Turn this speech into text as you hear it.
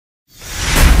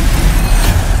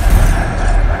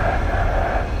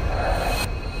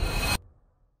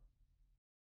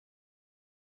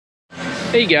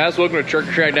Hey guys, welcome to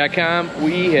truckertrack.com.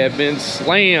 We have been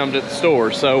slammed at the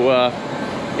store, so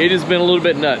it has been a little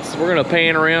bit nuts. We're gonna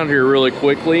pan around here really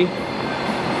quickly.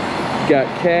 Got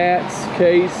cats,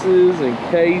 cases, and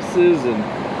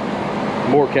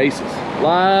more cases. A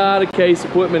lot of case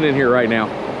equipment in here right now.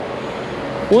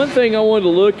 One thing I wanted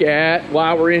to look at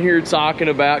while we're in here talking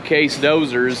about case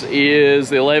dozers is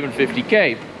the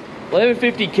 1150K.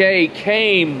 1150K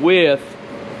came with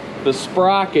the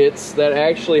sprockets that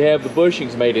actually have the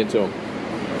bushings made into them.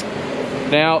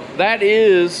 Now, that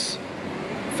is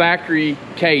factory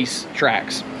case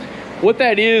tracks. What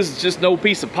that is just no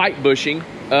piece of pipe bushing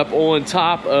up on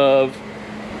top of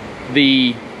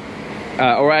the,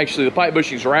 or actually the pipe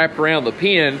bushings wrapped around the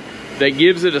pin that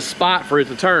gives it a spot for it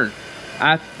to turn.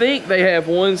 I think they have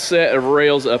one set of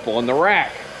rails up on the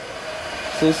rack.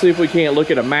 So let's see if we can't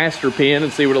look at a master pin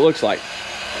and see what it looks like.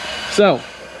 So,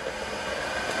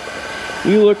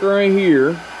 you look right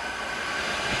here,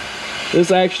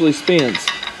 this actually spins.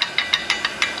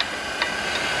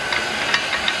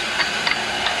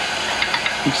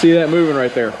 You see that moving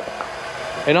right there.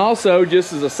 And also,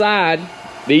 just as a side,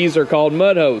 these are called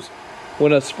mud hose.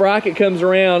 When a sprocket comes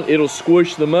around, it'll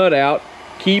squish the mud out,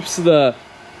 keeps the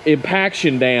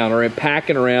impaction down or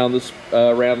impacting around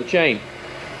the chain.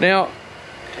 Now,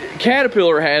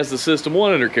 Caterpillar has the System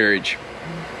 1 undercarriage.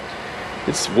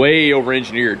 It's way over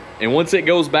engineered, and once it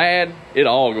goes bad, it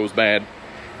all goes bad.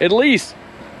 At least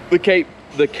the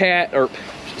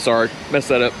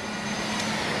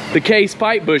case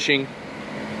pipe bushing,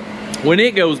 when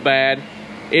it goes bad,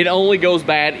 it only goes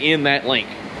bad in that link.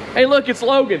 Hey look, it's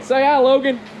Logan. Say hi,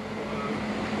 Logan.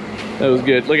 That was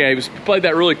good. Look at him, he played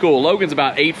that really cool. Logan's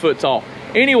about 8 foot tall.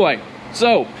 Anyway,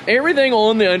 so everything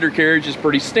on the undercarriage is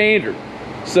pretty standard.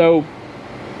 So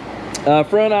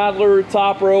front idler,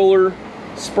 top roller,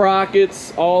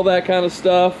 sprockets, all that kind of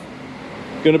stuff,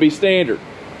 gonna be standard.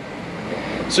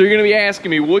 So you're gonna be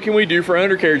asking me, what can we do for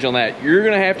undercarriage on that? You're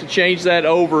gonna have to change that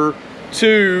over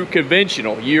to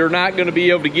conventional. You're not gonna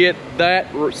be able to get that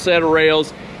set of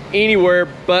rails anywhere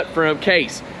but from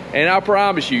case. And I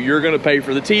promise you, you're gonna pay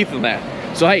for the teeth in that.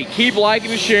 So hey, keep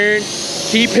liking and sharing,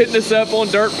 keep hitting us up on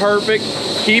Dirt Perfect,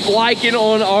 keep liking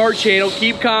on our channel,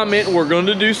 keep commenting. We're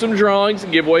gonna do some drawings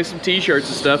and give away some t-shirts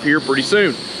and stuff here pretty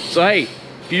soon. So hey,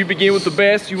 if you begin with the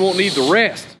best, you won't need the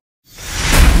rest.